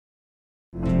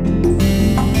Welcome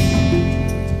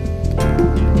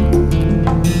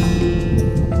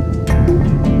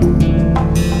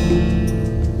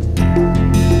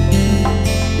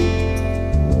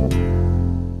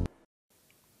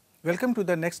to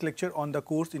the next lecture on the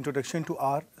course Introduction to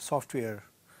R Software.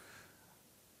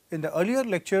 In the earlier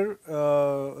lecture,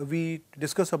 we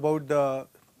discussed about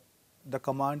the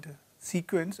command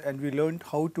sequence, and we learned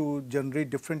how to generate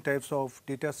different types of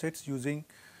data sets using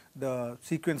the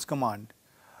sequence command.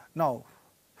 Now,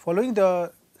 following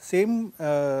the same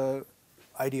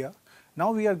idea,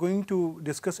 now we are going to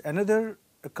discuss another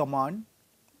command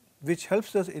which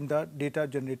helps us in the data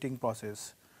generating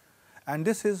process, and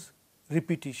this is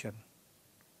repetition.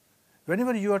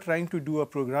 Whenever you are trying to do a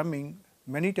programming,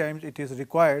 many times it is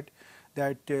required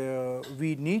that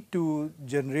we need to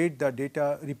generate the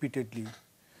data repeatedly.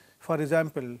 For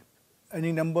example,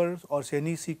 any numbers or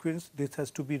any sequence, this has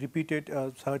to be repeated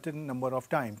a certain number of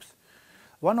times.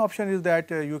 One option is that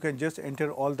you can just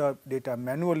enter all the data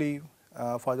manually,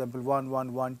 for example 1,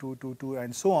 1, 1, 2, 2, 2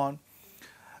 and so on,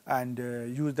 and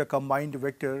use the combined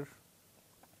vector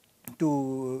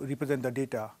to represent the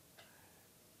data.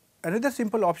 Another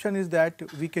simple option is that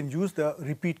we can use the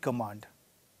repeat command,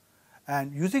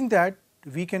 and using that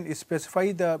we can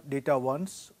specify the data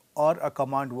once or a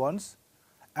command once,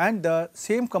 and the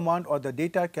same command or the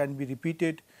data can be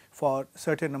repeated for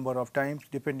certain number of times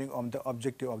depending on the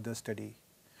objective of the study.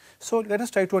 So, let us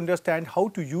try to understand how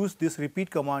to use this repeat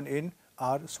command in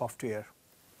our software.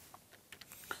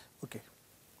 Okay.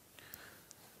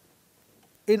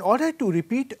 In order to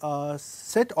repeat a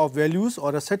set of values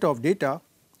or a set of data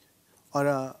or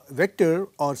a vector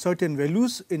or certain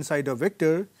values inside a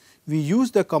vector, we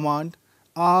use the command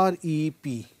REP.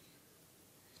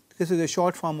 This is a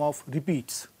short form of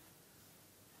repeats,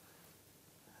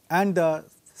 and the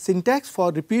syntax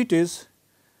for repeat is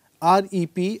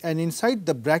REP, and inside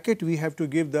the bracket we have to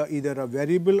give the either a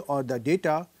variable or the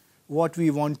data what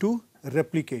we want to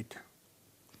replicate.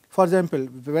 For example,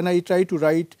 when I try to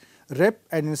write rep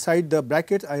and inside the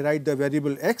bracket I write the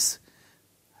variable x,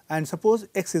 and suppose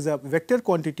x is a vector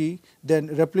quantity, then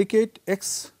replicate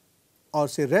x or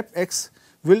say rep x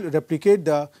will replicate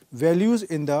the values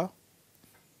in the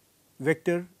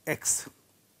vector x.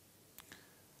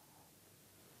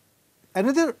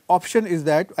 Another option is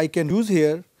that I can use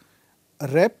here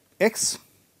rep x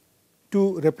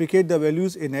to replicate the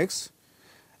values in x,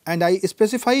 and I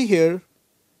specify here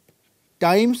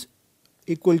times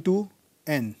equal to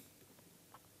n,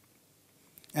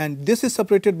 and this is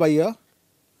separated by a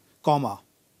comma.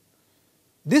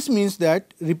 This means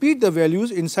that repeat the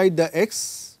values inside the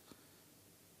x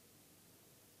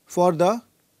for the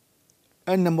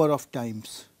n number of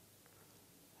times.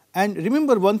 And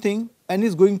remember one thing, n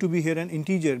is going to be here an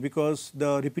integer because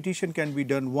the repetition can be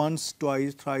done once,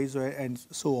 twice, thrice and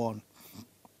so on.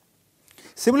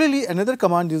 Similarly, another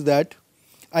command is that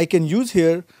I can use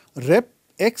here rep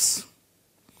x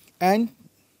and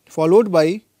followed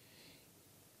by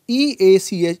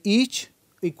EACH each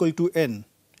equal to n,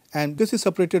 and this is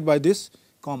separated by this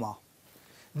comma.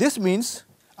 This means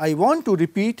I want to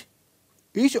repeat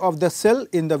each of the cell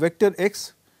in the vector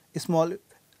x small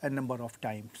n number of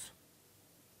times.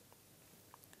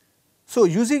 So,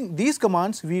 using these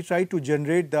commands we try to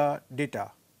generate the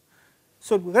data.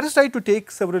 So, let us try to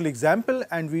take several examples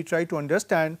and we try to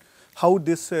understand how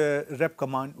this rep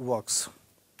command works.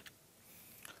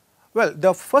 Well,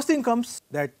 the first thing comes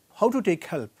that how to take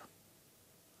help.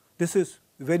 This is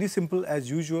very simple as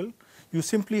usual. You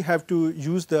simply have to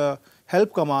use the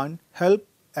help command, help,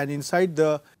 and inside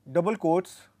the double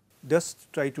quotes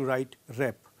just try to write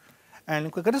rep,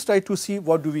 and let us try to see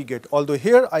what do we get. Although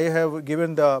here I have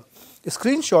given the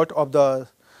screenshot of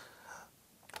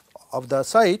the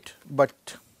site,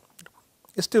 but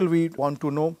still we want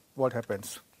to know what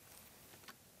happens.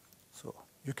 So,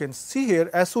 you can see here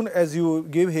as soon as you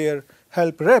give here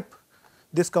help rep,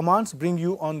 these commands bring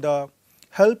you on the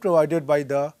help provided by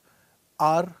the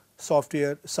R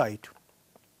software site,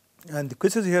 and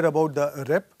this is here about the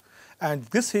rep, and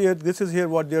this is here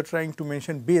what they are trying to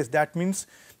mention base. That means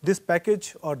this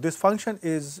package or this function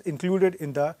is included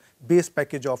in the base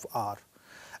package of R,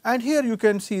 and here you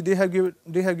can see they have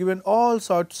given all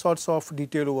sorts of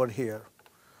detail over here,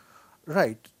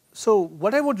 right. So,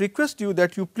 what I would request you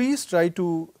that you please try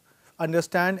to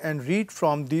understand and read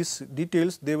from these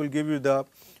details. They will give you the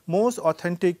most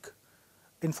authentic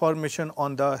information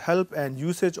on the help and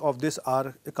usage of this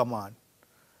R command.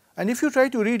 And if you try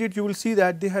to read it, you will see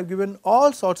that they have given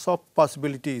all sorts of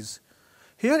possibilities.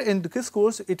 Here in this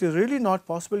course, it is really not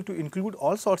possible to include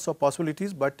all sorts of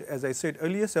possibilities, but as I said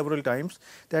earlier several times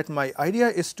that my idea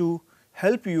is to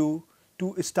help you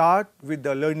to start with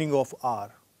the learning of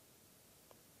R.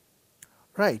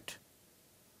 Right.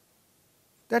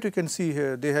 That you can see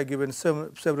here. They have given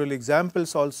several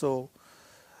examples also.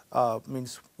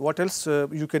 Means what else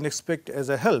you can expect as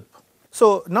a help.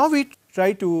 So now we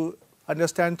try to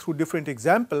understand through different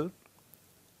example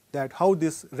that how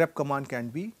this rep command can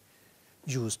be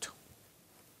used.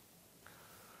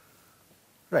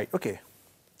 Right. Okay.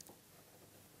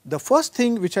 The first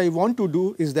thing which I want to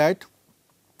do is that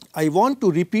I want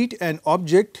to repeat an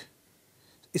object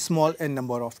small n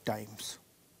number of times.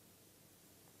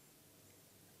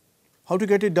 How to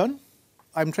get it done?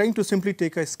 I am trying to simply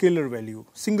take a scalar value,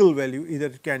 single value, either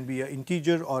it can be an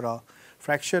integer or a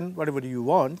fraction, whatever you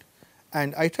want,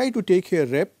 and I try to take here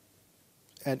rep,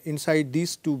 and inside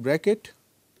these two bracket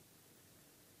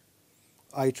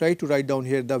I try to write down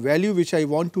here the value which I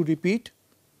want to repeat.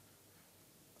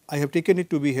 I have taken it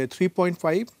to be here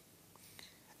 3.5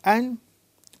 and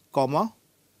comma,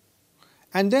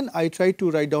 and then I try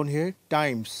to write down here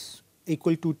times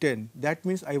equal to 10. That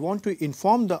means I want to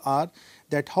inform the R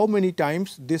that how many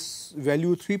times this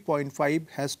value 3.5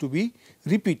 has to be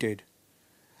repeated,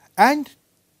 and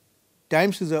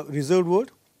times is a reserved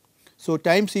word. So,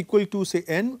 times equal to say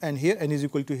n, and here n is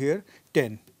equal to here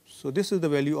 10. So, this is the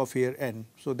value of here n.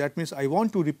 So, that means I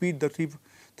want to repeat the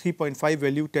 3.5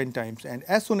 value 10 times, and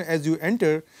as soon as you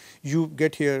enter you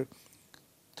get here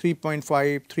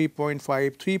 3.5, 3.5,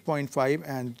 3.5,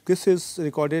 and this is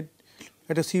recorded.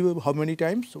 Let us see how many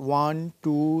times. 1,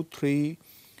 2, 3,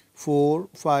 4,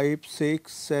 5,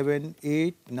 6, 7,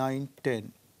 8, 9,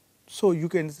 10. So, you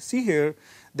can see here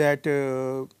that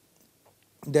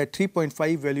that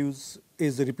 3.5 values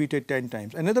is repeated 10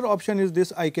 times. Another option is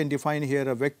this: I can define here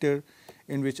a vector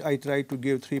in which I try to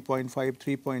give 3.5,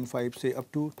 3.5 say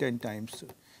up to 10 times,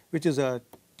 which is a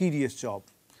tedious job,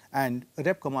 and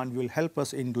rep command will help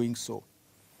us in doing so.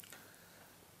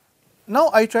 Now,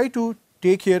 I try to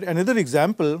take here another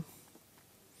example,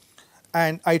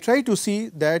 and I try to see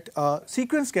that a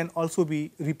sequence can also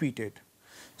be repeated.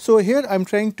 So, here I am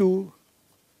trying to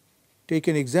take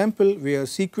an example where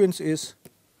sequence is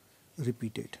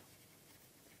repeated.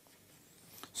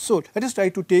 So, let us try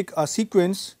to take a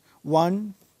sequence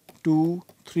 1, 2,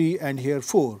 3 and here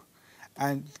 4,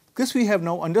 and this we have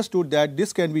now understood that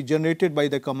this can be generated by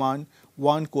the command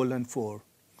 1:4.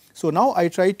 So, now I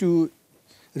try to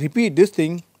repeat this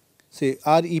thing, say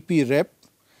rep,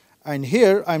 and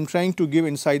here I am trying to give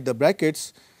inside the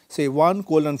brackets say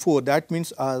 1:4. That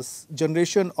means as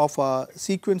generation of a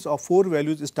sequence of 4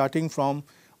 values starting from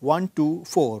 1 to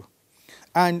 4,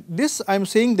 and this I am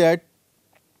saying that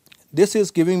this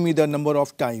is giving me the number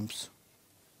of times.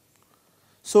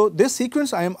 So, this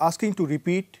sequence I am asking to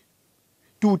repeat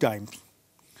 2 times.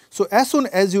 So, as soon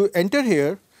as you enter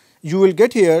here, you will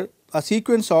get here a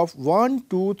sequence of 1,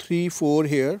 2, 3, 4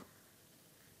 here,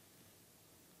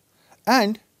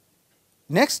 and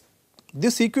next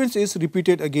this sequence is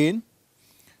repeated again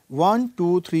 1,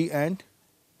 2, 3 and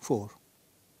 4.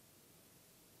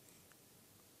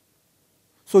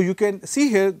 So, you can see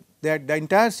here that the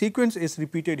entire sequence is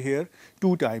repeated here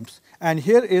 2 times, and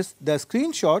here is the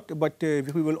screenshot, but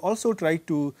we will also try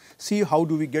to see how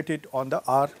do we get it on the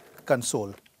R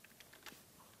console.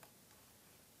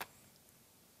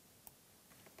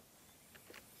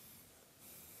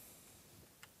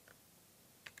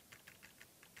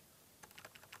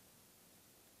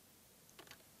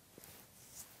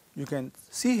 You can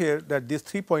see here that this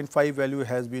 3.5 value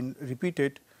has been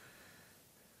repeated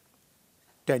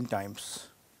 10 times.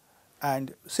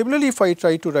 And similarly, if I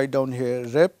try to write down here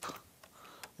rep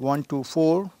 1 to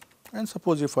 4, and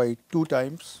suppose if I 2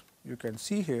 times, you can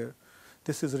see here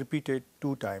this is repeated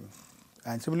 2 times.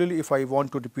 And similarly, if I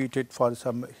want to repeat it for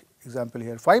some example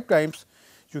here 5 times,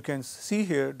 you can see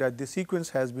here that the sequence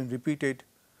has been repeated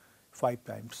 5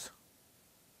 times.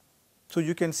 So,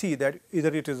 you can see that either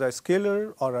it is a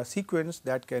scalar or a sequence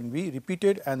that can be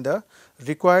repeated and the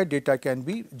required data can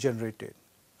be generated.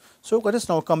 So, let us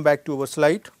now come back to our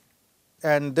slide,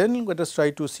 and then let us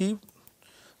try to see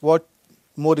what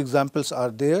more examples are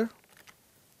there.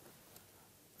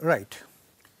 Right.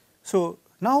 So,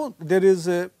 now there is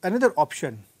another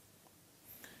option.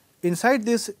 Inside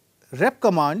this rep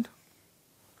command,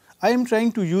 I am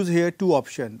trying to use here 2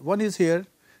 options. One is here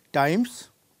times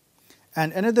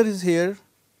and another is here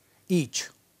each,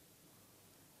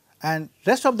 and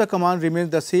rest of the command remains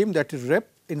the same, that is rep,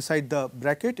 inside the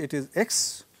bracket it is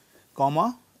x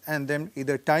comma and then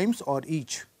either times or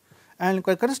each, and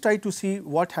let us try to see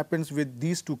what happens with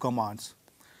these 2 commands.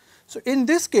 So, in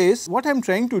this case what I am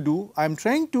trying to do, I am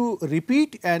trying to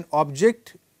repeat an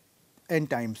object n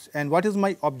times, and what is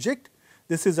my object?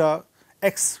 This is a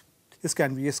x This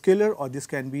can be a scalar or this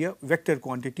can be a vector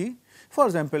quantity. For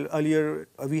example, earlier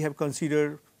we have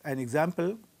considered an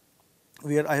example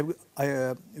where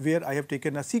I have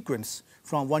taken a sequence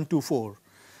from 1 to 4.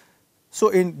 So,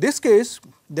 in this case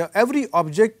every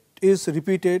object is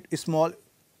repeated a small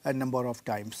number of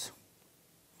times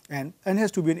and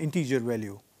has to be an integer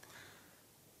value.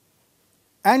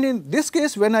 And in this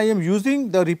case, when I am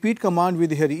using the repeat command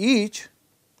with here each,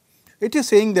 it is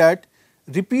saying that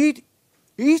repeat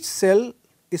each cell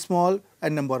a small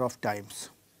number of times.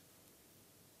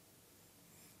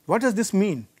 What does this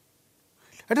mean?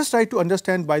 Let us try to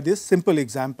understand by this simple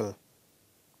example,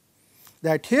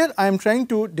 that here I am trying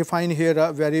to define here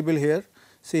a variable here,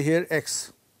 say here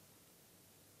x,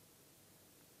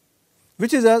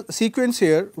 which is a sequence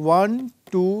here 1,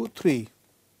 2, 3.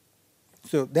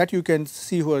 So, that you can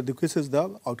see here, this is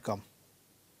the outcome.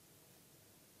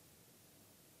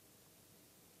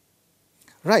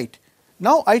 Right.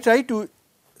 Now, I try to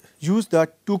use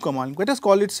the two command. Let us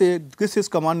call it, say this is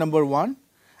command number 1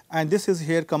 and this is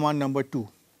here command number 2.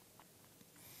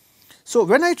 So,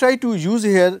 when I try to use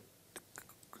here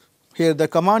the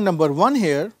command number 1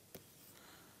 here,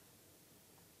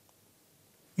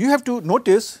 you have to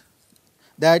notice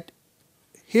that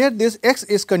here this x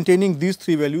is containing these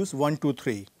 3 values 1, 2,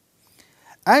 3,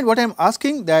 and what I am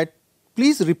asking that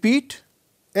please repeat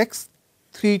x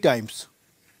 3 times.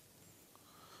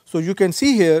 So, you can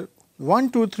see here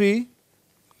 1, 2, 3,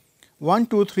 1,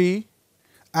 2, 3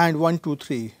 and 1, 2,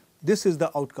 3, this is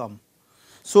the outcome.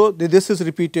 So, this is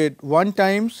repeated 1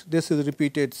 times, this is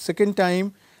repeated 2nd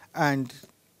time and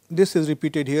this is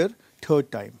repeated here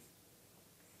 3rd time.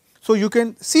 So, you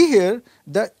can see here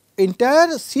the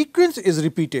entire sequence is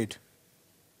repeated.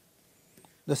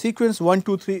 The sequence 1,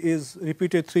 2, 3 is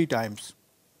repeated 3 times.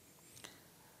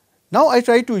 Now, I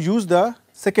try to use the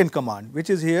second command, which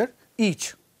is here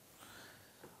each.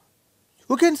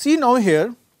 You can see now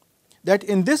here that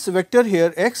in this vector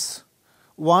here x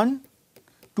 1,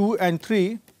 2 and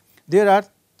 3, there are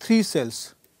 3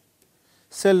 cells,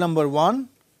 cell number 1,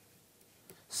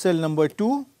 cell number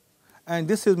 2 and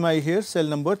this is my here cell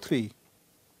number 3.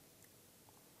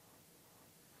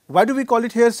 Why do we call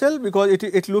it here cell? Because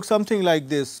it looks something like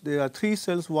this. There are 3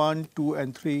 cells 1, 2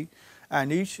 and 3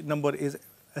 and each number is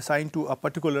assigned to a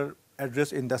particular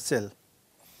address in the cell.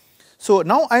 So,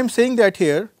 now I am saying that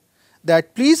here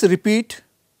that please repeat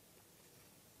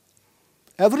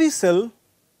every cell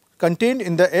contained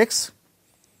in the x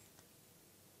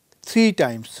 3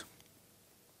 times.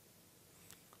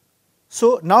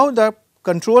 So, now the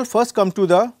control first come to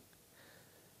the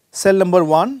cell number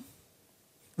 1,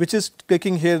 which is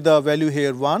taking here the value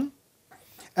here 1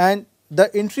 and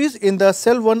the entries in the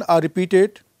cell 1 are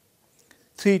repeated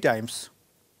 3 times.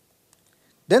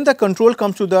 Then the control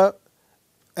comes to the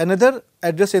another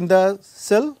address in the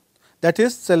cell, that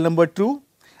is cell number 2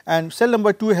 and cell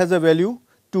number 2 has a value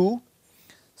 2.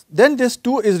 Then this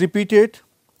 2 is repeated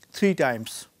 3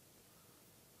 times.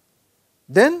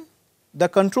 Then the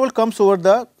control comes over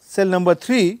the cell number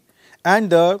 3 and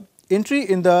the entry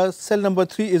in the cell number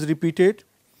 3 is repeated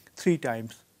 3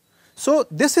 times. So,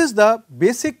 this is the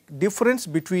basic difference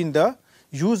between the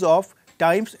use of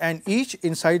times and each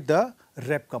inside the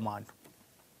rep command.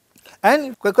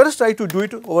 And let us try to do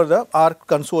it over the R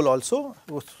console also.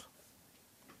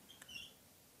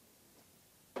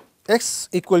 X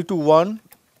equal to 1,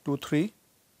 2, 3.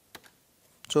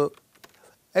 So,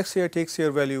 x here takes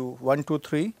here value 1, 2,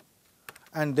 3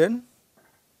 and then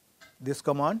this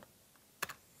command.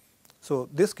 So,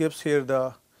 this gives here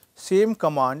the same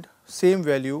command, same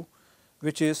value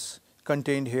which is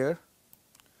contained here.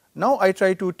 Now, I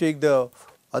try to take the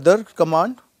other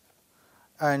command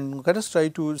and let us try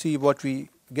to see what we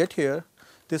get here.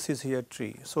 This is here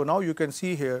 3. So, now you can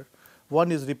see here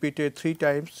 1 is repeated 3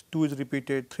 times, 2 is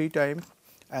repeated 3 times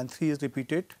and 3 is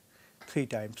repeated 3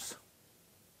 times.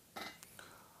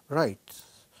 Right.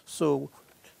 So,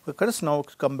 let us now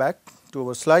come back to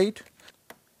our slide.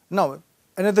 Now,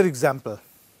 another example.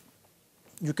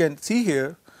 You can see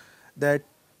here that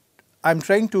I am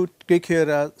trying to take here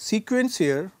a sequence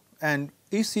here and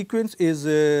each sequence is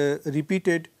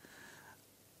repeated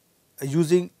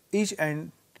using each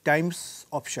and times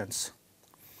options.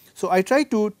 So, I try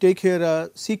to take here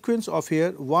a sequence of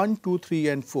here 1, 2, 3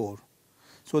 and 4.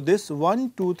 So, this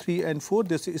 1, 2, 3 and 4,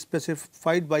 this is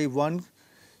specified by 1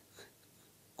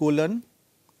 colon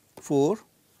 4.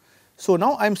 So,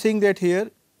 now I am saying that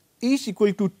here each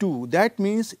equal to 2, that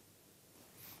means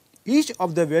each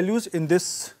of the values in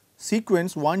this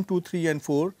sequence 1, 2, 3 and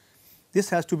 4, this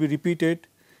has to be repeated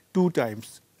 2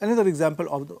 times. Another example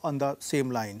of on the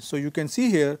same line. So, you can see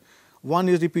here 1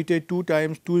 is repeated 2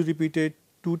 times, 2 is repeated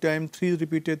 2 times, 3 is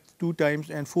repeated 2 times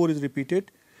and 4 is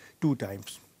repeated 2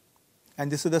 times.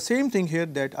 And this is the same thing here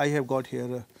that I have got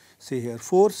here, say here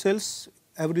 4 cells,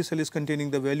 every cell is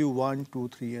containing the value 1, 2,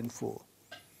 3 and 4.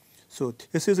 So,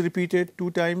 this is repeated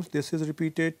 2 times, this is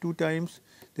repeated 2 times,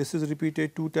 this is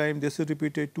repeated 2 times, this is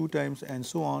repeated 2 times and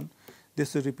so on.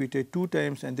 This is repeated 2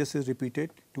 times and this is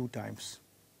repeated 2 times.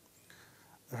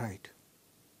 Right.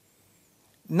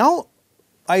 Now,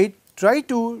 I try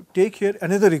to take here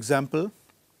another example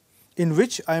in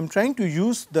which I am trying to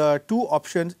use the two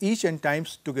options each and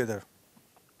times together.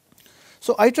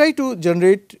 So, I try to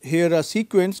generate here a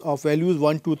sequence of values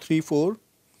 1, 2, 3, 4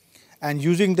 and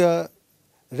using the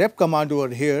rep command over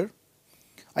here,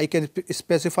 I can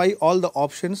specify all the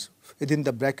options within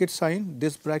the bracket sign,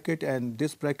 this bracket and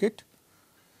this bracket,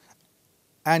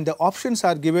 and the options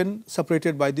are given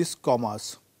separated by these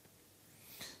commas.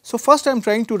 So, first I am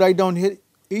trying to write down here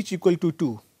each equal to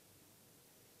 2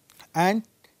 and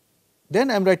then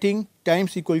I am writing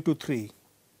times equal to 3.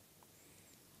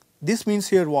 This means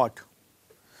here what?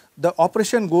 The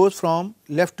operation goes from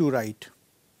left to right.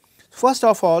 First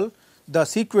of all, the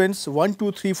sequence 1,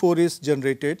 2, 3, 4 is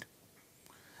generated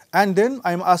and then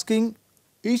I am asking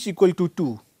each equal to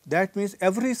 2. That means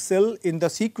every cell in the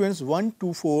sequence 1,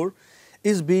 2, 4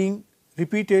 is being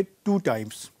repeated 2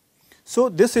 times. So,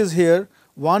 this is here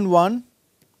 1, 1,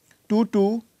 2,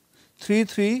 2, 3,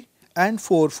 3 and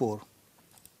 4, 4.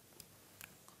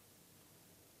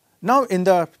 Now, in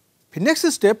the next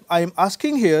step I am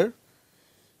asking here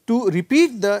to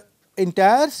repeat the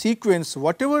entire sequence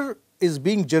whatever is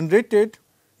being generated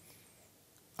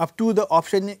up to the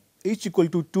option each equal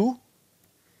to 2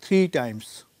 3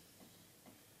 times.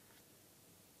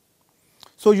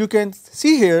 So, you can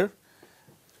see here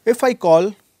if I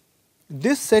call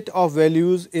this set of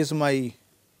values is my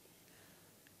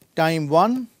time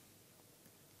 1,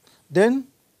 then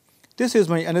this is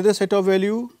my another set of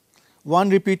value 1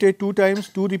 repeated 2 times,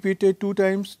 2 repeated 2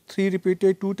 times, 3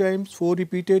 repeated 2 times, 4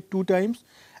 repeated 2 times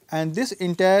and this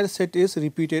entire set is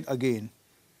repeated again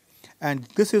and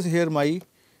this is here my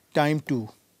time 2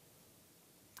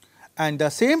 and the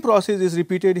same process is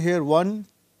repeated here 1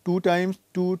 2 times,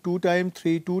 2 2 times,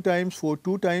 3 2 times, 4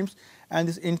 2 times and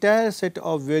this entire set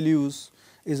of values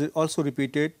is also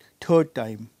repeated third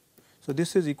time. So,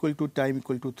 this is equal to time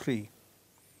equal to 3.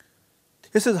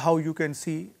 This is how you can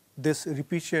see this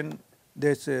repetition,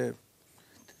 this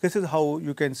is how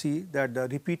you can see that the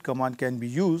repeat command can be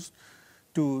used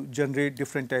to generate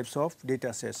different types of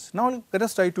data sets. Now, let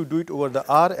us try to do it over the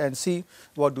R and see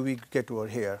what do we get over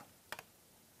here.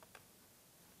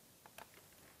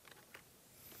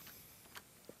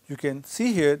 You can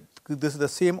see here this is the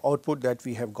same output that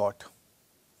we have got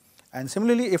and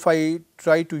similarly if I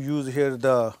try to use here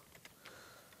the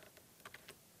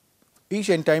each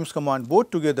and times command both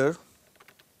together,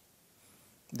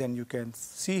 then you can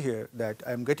see here that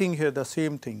I am getting here the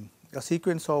same thing. A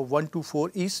sequence of 1 to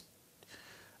 4 is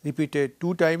repeated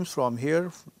 2 times from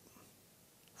here,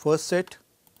 first set,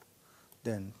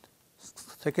 then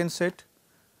second set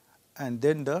and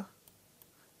then the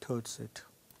third set.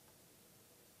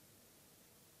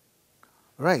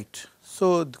 Right.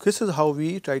 So, this is how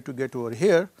we try to get over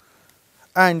here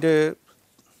and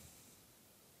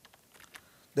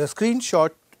the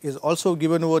screenshot is also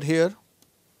given over here.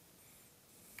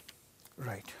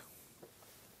 Right.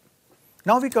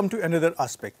 Now, we come to another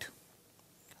aspect.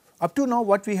 Up to now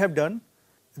what we have done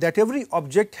that every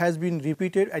object has been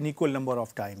repeated an equal number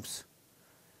of times.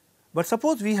 But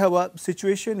suppose we have a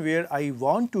situation where I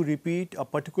want to repeat a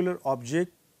particular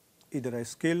object, either a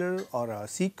scalar or a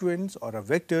sequence or a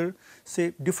vector,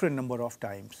 say different number of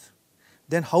times.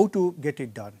 Then how to get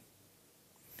it done?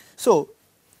 So,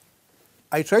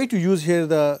 I try to use here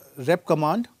the rep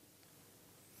command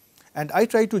and I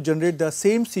try to generate the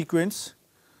same sequence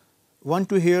 1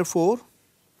 to here 4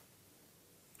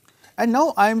 and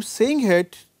now I am saying here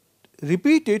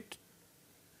repeat it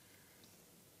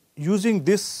using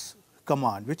this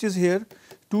command which is here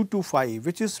 2 to 5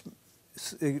 which is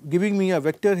giving me a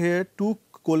vector here 2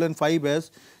 colon 5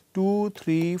 as 2,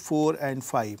 3, 4 and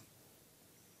 5.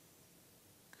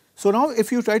 So, now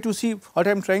if you try to see what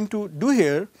I am trying to do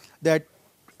here that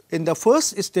in the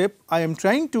first step I am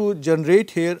trying to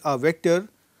generate here a vector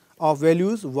of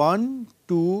values 1,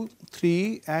 2,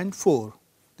 3 and 4.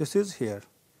 This is here.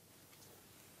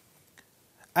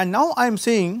 And now I am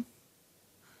saying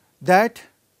that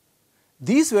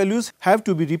these values have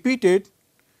to be repeated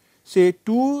say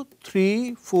 2,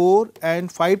 3, 4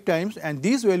 and 5 times and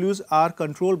these values are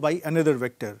controlled by another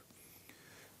vector.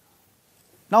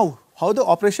 Now, how the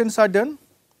operations are done?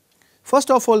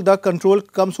 First of all the control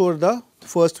comes over the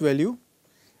first value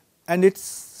and it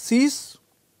sees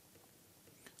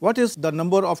what is the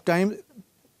number of times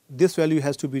this value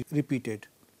has to be repeated.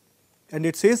 And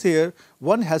it says here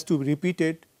 1 has to be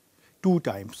repeated 2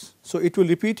 times. So, it will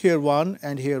repeat here 1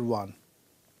 and here 1.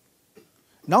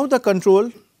 Now, the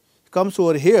control comes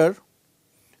over here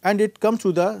and it comes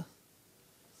to the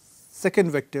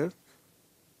second vector,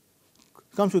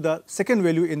 comes to the second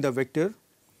value in the vector,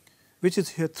 which is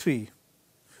here 3.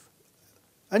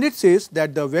 And it says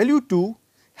that the value 2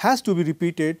 has to be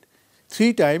repeated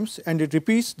 3 times and it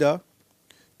repeats the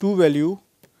 2 value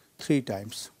 3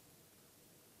 times.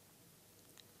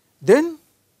 Then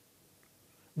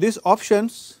this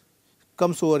options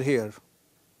comes over here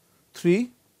 3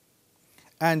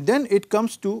 and then it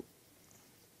comes to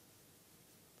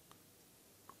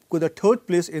the third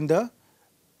place in the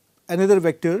another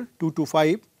vector 2 to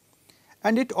 5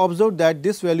 and it observed that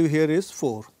this value here is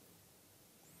 4.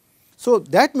 So,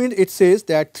 that means it says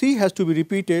that 3 has to be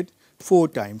repeated 4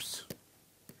 times.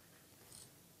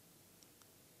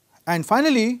 And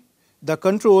finally, the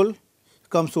control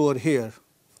comes over here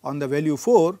on the value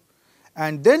 4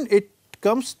 and then it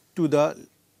comes to the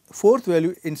fourth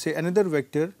value in say another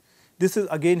vector. This is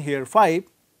again here 5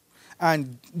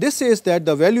 and this says that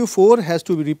the value 4 has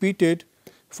to be repeated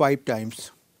 5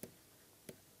 times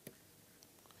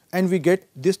and we get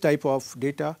this type of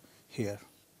data here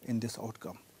in this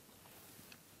outcome.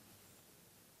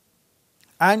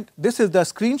 And this is the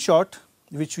screenshot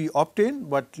which we obtain,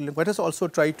 but let us also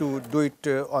try to do it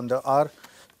on the R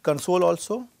console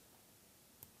also.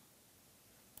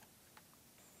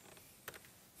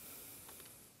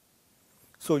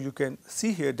 So, you can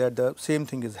see here that the same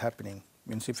thing is happening.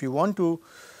 Means if you want to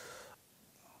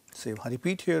say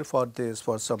repeat here for this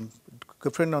for some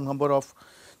different number of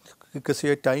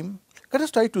say time, let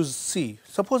us try to see.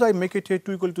 Suppose I make it here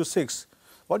 2 equal to 6,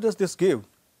 what does this give?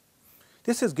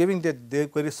 This is giving that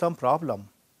there is some problem.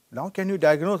 Now, can you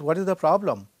diagnose what is the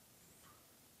problem?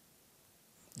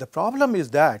 The problem is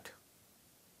that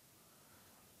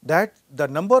the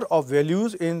number of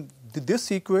values in this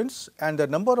sequence and the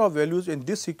number of values in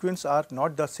this sequence are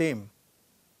not the same.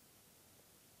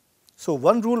 So,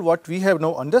 one rule what we have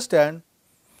now understand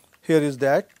here is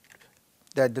that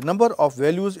the number of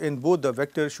values in both the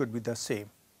vectors should be the same.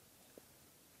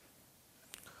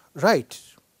 Right.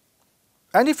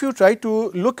 And if you try to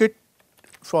look it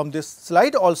from this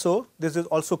slide also, this is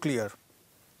also clear.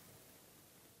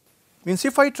 Means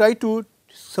if I try to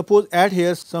suppose add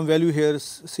here some value here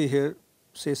say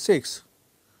 6,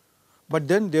 but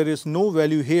then there is no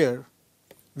value here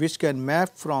which can map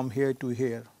from here to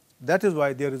here. That is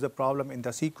why there is a problem in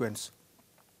the sequence.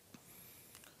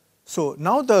 So,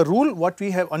 now the rule what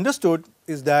we have understood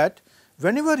is that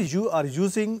whenever you are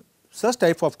using such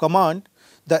type of command,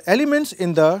 the elements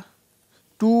in the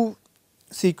 2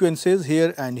 sequences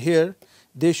here and here,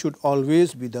 they should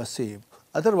always be the same.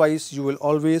 Otherwise, you will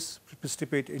always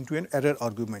precipitate into an error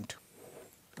argument.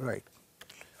 Right.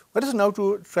 Let us now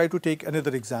to try to take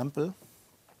another example.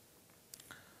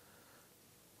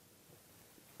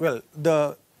 Well,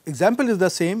 the example is the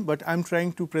same, but I am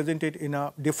trying to present it in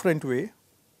a different way,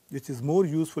 which is more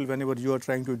useful whenever you are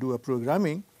trying to do a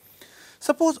programming.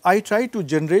 Suppose I try to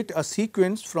generate a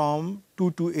sequence from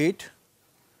 2 to 8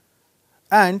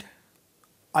 and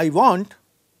I want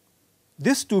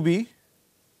this to be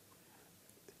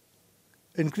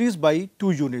increased by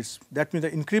 2 units. That means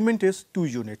the increment is 2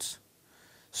 units.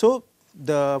 So,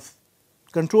 the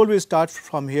control will start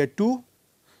from here 2,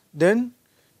 then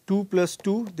 2 plus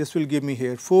 2, this will give me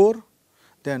here 4,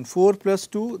 then 4 plus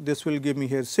 2, this will give me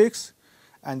here 6,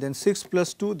 and then 6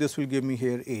 plus 2, this will give me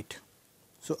here 8.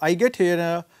 So, I get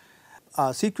here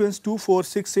a sequence 2, 4,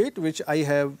 6, 8, which I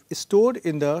have stored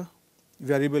in the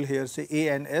variable here say A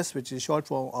and S, which is short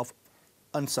form of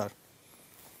answer.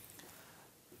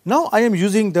 Now, I am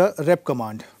using the rep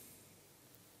command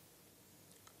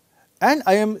and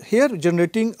I am here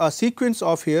generating a sequence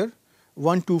of here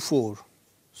 1 to 4.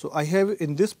 So, I have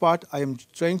in this part I am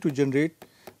trying to generate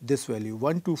this value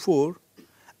 1 to 4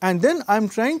 and then I am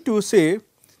trying to say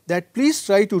that please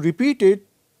try to repeat it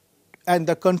and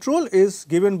the control is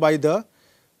given by the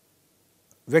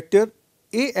vector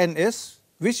A and S,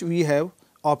 which we have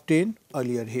obtained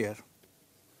earlier here.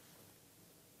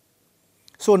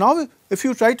 So, now if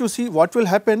you try to see what will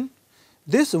happen,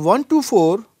 this 1 to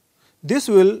 4, this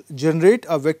will generate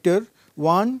a vector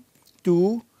 1,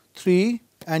 2, 3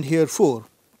 and here 4,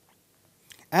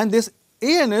 and this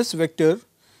A and S vector,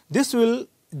 this will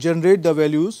generate the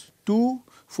values 2,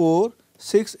 4,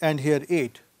 6 and here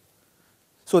 8.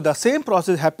 So, the same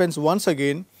process happens once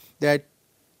again, that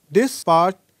this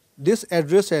part, this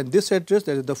address and this address,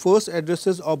 that is the first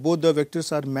addresses of both the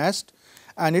vectors are matched,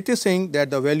 and it is saying that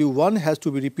the value 1 has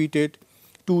to be repeated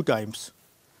 2 times.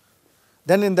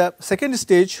 Then in the second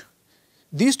stage,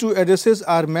 these two addresses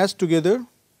are matched together,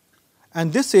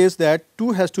 and this says that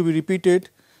 2 has to be repeated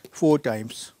 4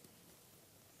 times.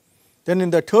 Then in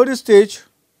the third stage,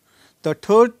 the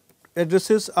third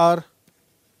addresses are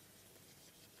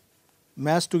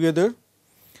matched together,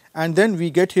 and then we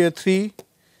get here 3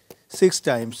 6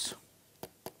 times.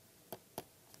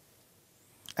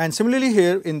 And similarly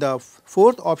here in the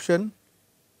fourth option,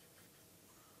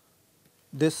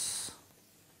 this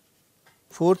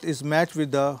fourth is matched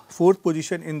with the fourth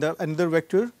position in the another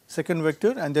vector, second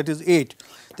vector, and that is 8.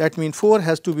 That means 4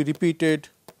 has to be repeated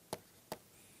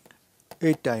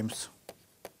 8 times.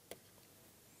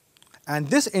 And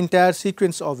this entire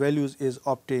sequence of values is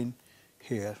obtained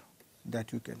here,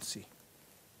 that you can see.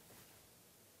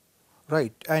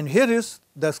 Right, and here is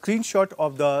the screenshot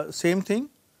of the same thing.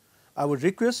 I would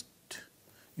request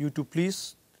you to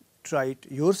please try it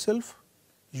yourself,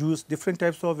 use different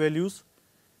types of values,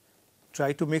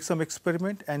 try to make some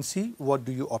experiment and see what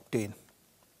do you obtain.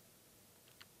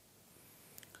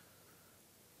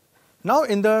 Now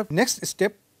in the next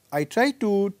step, I try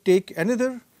to take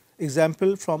another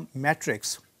example from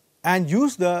matrix and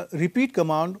use the repeat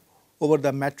command over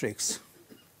the matrix.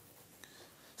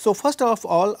 So first of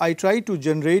all, I try to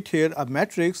generate here a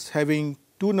matrix having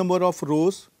 2 number of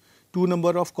rows, 2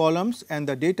 number of columns, and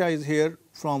the data is here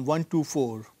from 1 to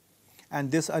 4. And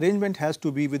this arrangement has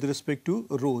to be with respect to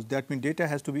rows. That means data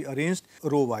has to be arranged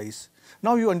row wise.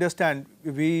 Now you understand,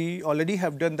 we already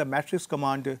have done the matrix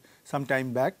command some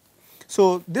time back.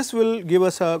 So this will give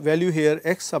us a value here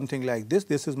x something like this.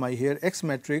 This is my here x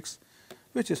matrix,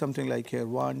 which is something like here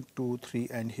 1, 2, 3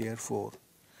 and here 4.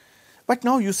 But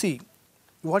now you see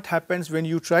what happens when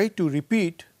you try to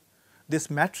repeat this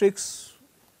matrix,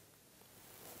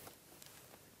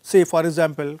 say for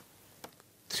example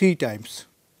 3 times.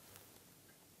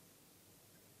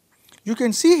 You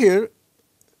can see here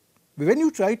when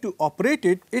you try to operate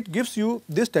it, it gives you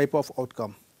this type of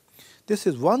outcome. This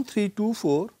is 1, 3, 2,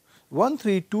 4, 1,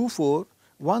 3, 2, 4,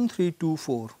 1, 3, 2,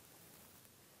 4.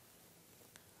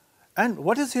 And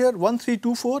what is here 1, 3,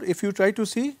 2, 4? If you try to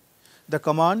see, the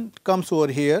command comes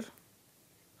over here,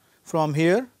 from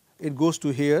here it goes to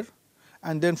here,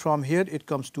 and then from here it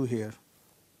comes to here.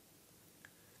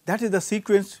 That is the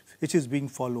sequence which is being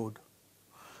followed.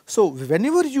 So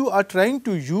whenever you are trying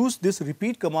to use this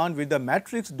repeat command with the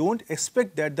matrix, don't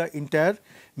expect that the entire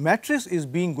matrix is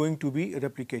going to be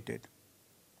replicated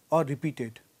or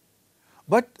repeated,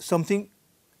 but something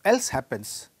else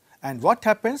happens, and what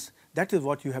happens, that is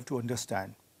what you have to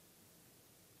understand,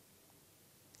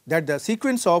 that the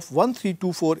sequence of 1, 3,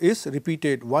 2, 4 is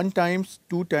repeated 1 times,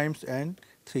 2 times and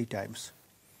 3 times.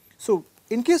 So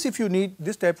in case if you need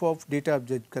this type of data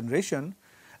object generation,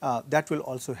 that will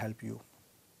also help you.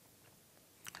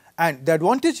 And the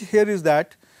advantage here is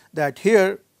that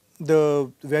here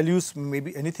the values may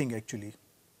be anything actually,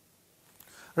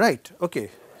 right.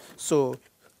 Okay. So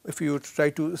if you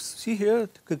try to see here,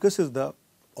 this is the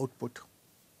output,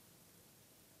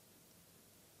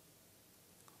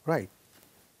 right,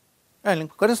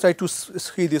 and let us try to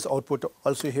see this output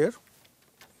also here,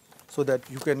 so that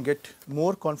you can get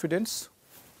more confidence.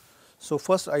 So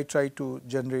first I try to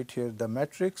generate here the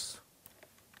matrix.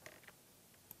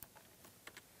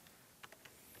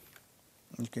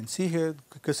 You can see here,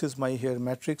 this is my here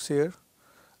matrix here,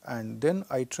 and then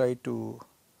I try to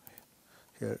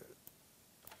here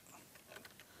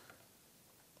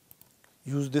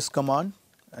use this command,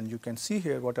 and you can see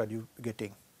here what are you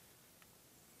getting.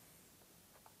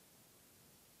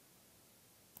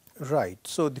 Right.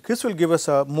 So this will give us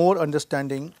a more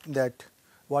understanding that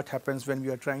what happens when we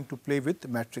are trying to play with the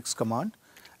matrix command,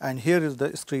 and here is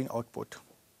the screen output.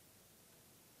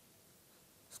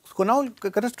 So now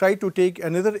let us try to take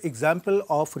another example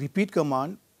of repeat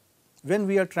command when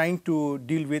we are trying to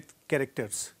deal with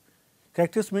characters.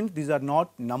 Characters means these are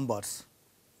not numbers.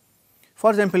 For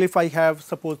example, if I have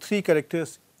suppose 3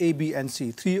 characters A, B and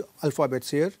C, 3 alphabets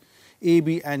here A,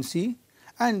 B and C,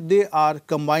 and they are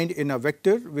combined in a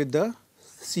vector with the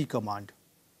C command.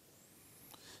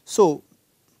 So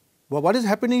what is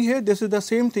happening here? This is the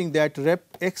same thing, that rep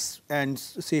x and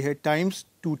say here times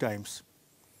 2 times.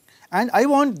 And I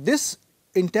want this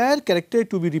entire character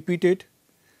to be repeated,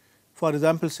 for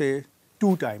example say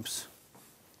 2 times.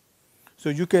 So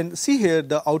you can see here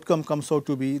the outcome comes out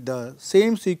to be the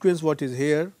same sequence what is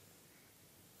here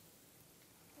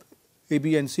A,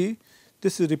 B and C.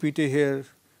 This is repeated here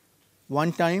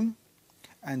 1 time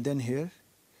and then here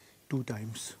 2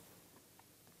 times.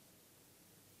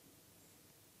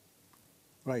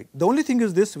 Right. The only thing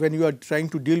is this, when you are trying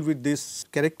to deal with these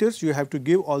characters, you have to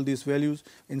give all these values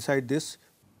inside this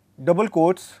double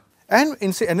quotes. And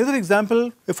in say another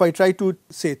example, if I try to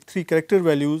say 3 character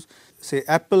values, say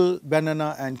apple,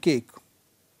 banana and cake,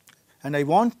 and I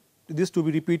want this to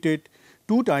be repeated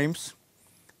 2 times,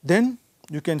 then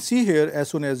you can see here as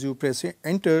soon as you press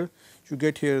enter, you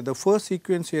get here the first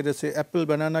sequence here is say apple,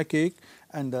 banana, cake,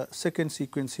 and the second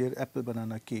sequence here apple,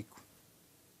 banana, cake.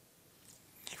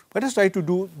 Let us try to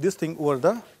do this thing over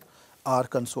the R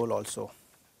console also.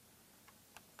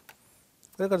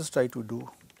 Let us try to do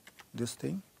this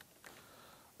thing,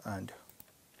 and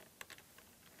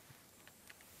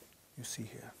you see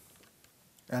here.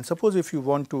 And suppose if you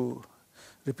want to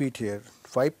repeat here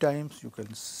 5 times, you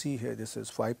can see here this is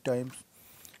 5 times.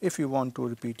 If you want to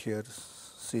repeat here,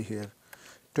 see here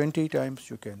 20 times,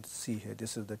 you can see here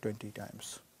this is the 20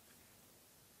 times.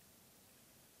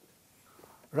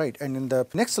 Right, and in the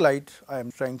next slide, I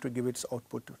am trying to give its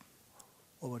output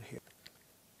over here.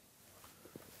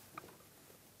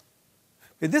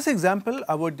 In this example,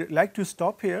 I would like to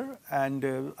stop here,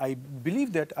 and I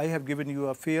believe that I have given you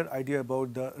a fair idea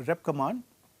about the rep command.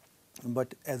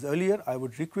 But as earlier, I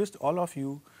would request all of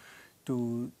you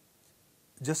to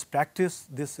just practice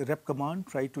this rep command,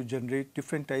 try to generate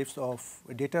different types of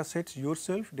data sets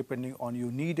yourself depending on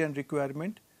your need and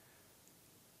requirement,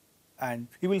 and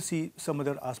you will see some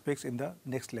other aspects in the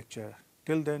next lecture.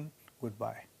 Till then,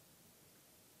 goodbye.